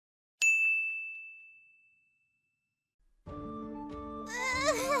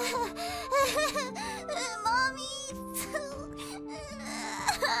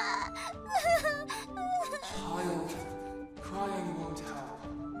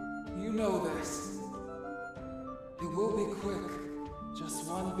know this. It will be quick. Just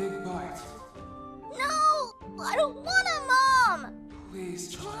one big bite. No! I don't wanna, Mom!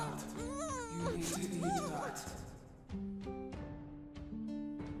 Please, child. You need to eat that.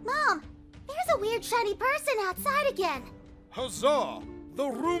 Mom, there's a weird shiny person outside again. Huzzah! The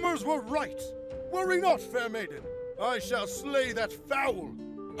rumors were right. Worry not, fair maiden. I shall slay that foul,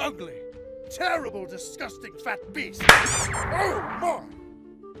 ugly, terrible, disgusting fat beast. Oh, my!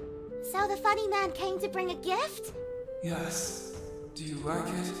 So the funny man came to bring a gift? Yes. Do you like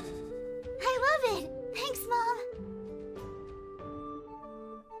it? I love it. Thanks, Mom.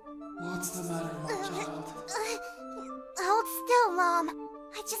 What's the matter, my child? Hold still, Mom.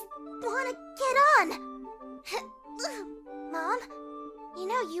 I just want to get on. Mom, you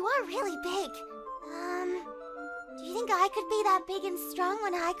know, you are really big. Do you think I could be that big and strong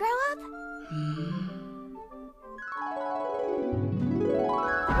when I grow up?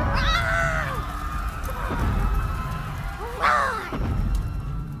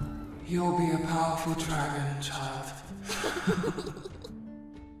 You'll be a powerful dragon, child.